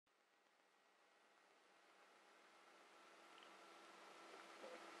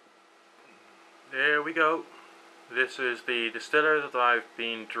There we go. This is the distiller that I've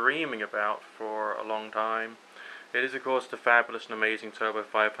been dreaming about for a long time. It is of course the fabulous and amazing Turbo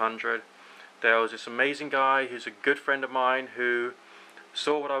 500. There was this amazing guy who's a good friend of mine who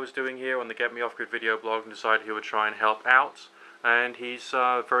saw what I was doing here on the Get Me Off Grid video blog and decided he would try and help out. And he's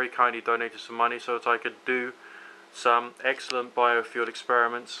very kindly donated some money so that I could do some excellent biofuel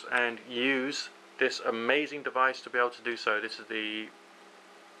experiments and use this amazing device to be able to do so. This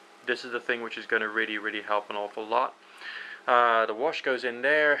is the thing which is going to really help an awful lot. The wash goes in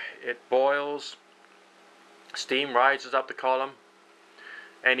there, it boils, steam rises up the column.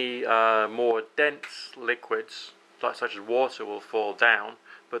 Any more dense liquids, such as water, will fall down,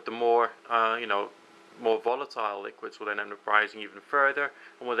 but the more more volatile liquids will then end up rising even further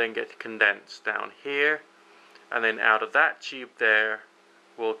and will then get condensed down here, and then out of that tube there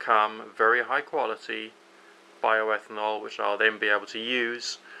will come very high quality bioethanol, which I'll then be able to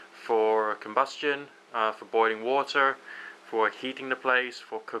use for combustion, for boiling water, for heating the place,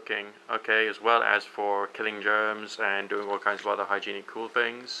 for cooking, okay, as well as for killing germs and doing all kinds of other hygienic cool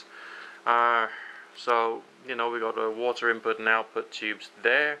things. So we got a water input and output tubes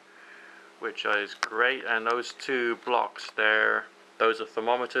there, which is great, and those two blocks there, those are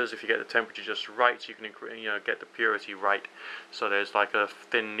thermometers. If you get the temperature just right, you can get the purity right. So there's like a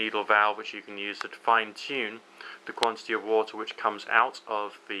thin needle valve which you can use to fine tune the quantity of water which comes out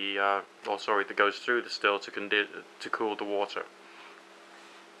of the, that goes through the still to cool the water.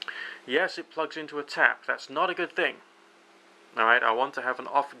 Yes, it plugs into a tap. That's not a good thing. Alright, I want to have an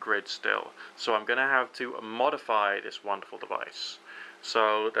off-grid still, so I'm going to have to modify this wonderful device.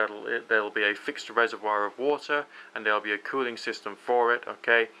 So there'll be a fixed reservoir of water, and there'll be a cooling system for it,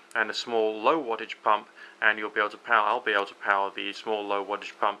 okay, and a small low wattage pump, and I'll be able to power the small low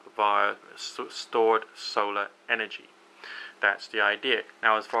wattage pump via stored solar energy. That's the idea.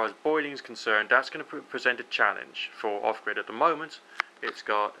 Now, as far as boiling is concerned, that's going to present a challenge for off-grid. At the moment, it's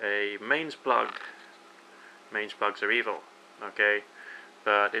got a mains plug. Mains plugs are evil, okay,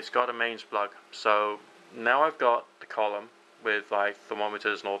 but it's got a mains plug. So now I've got the column with like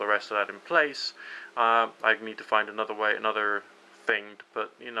thermometers and all the rest of that in place. I need to find another thing to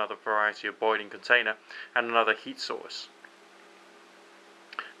put another variety of boiling container and another heat source.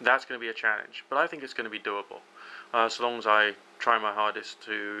 That's going to be a challenge, but I think it's going to be doable, so long as I try my hardest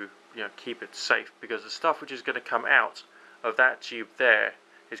to keep it safe, because the stuff which is going to come out of that tube there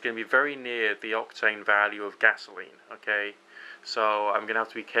is going to be very near the octane value of gasoline, okay? So I'm going to have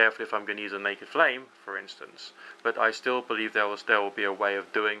to be careful if I'm going to use a naked flame, for instance. But I still believe there will be a way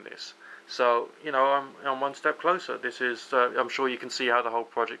of doing this. So, I'm one step closer. This is, I'm sure you can see how the whole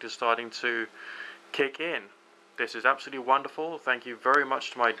project is starting to kick in. This is absolutely wonderful. Thank you very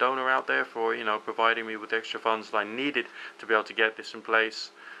much to my donor out there for, providing me with the extra funds that I needed to be able to get this in place.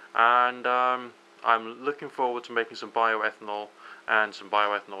 And I'm looking forward to making some bioethanol and some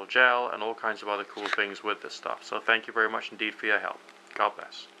bioethanol gel and all kinds of other cool things with this stuff. So thank you very much indeed for your help. God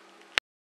bless.